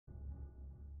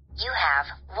You have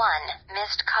one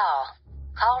missed call.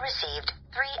 Call received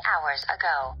 3 hours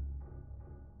ago.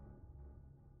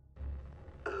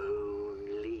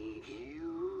 Only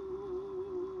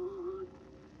you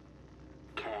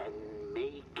can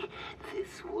make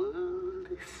this world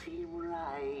seem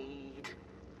right.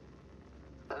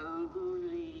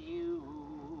 Only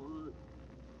you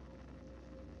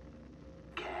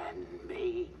can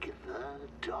make the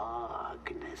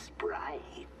darkness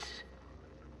bright.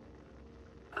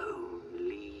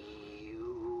 Only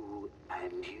you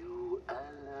and you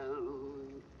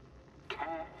alone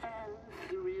can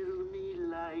thrill me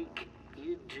like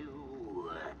you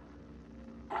do,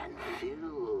 and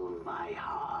fill my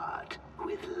heart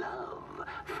with love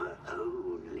for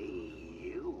only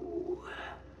you.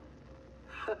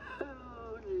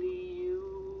 Only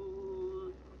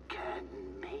you can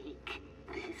make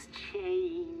this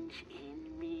change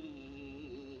in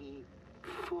me,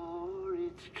 for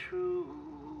it's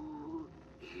true,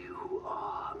 you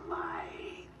are my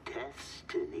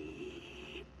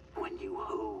destiny. When you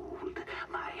hold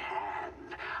my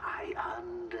hand, I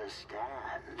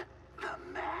understand the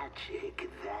magic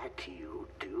that you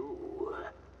do.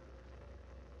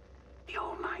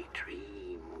 You're my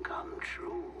dream come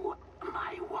true,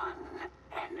 my one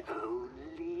and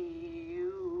only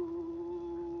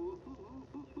you.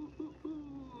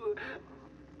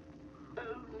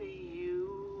 Only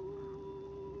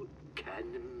you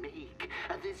can make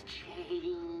this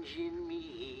change in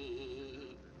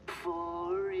me,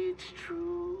 for it's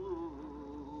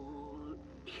true,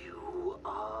 you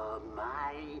are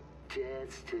my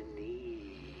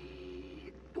destiny.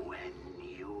 When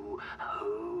you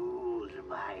hold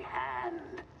my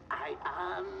hand, I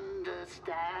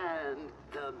understand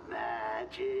the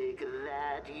magic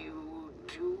that you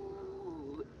do.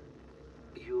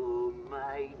 You're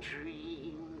my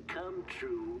dream come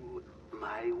true,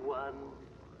 my one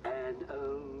and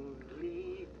only.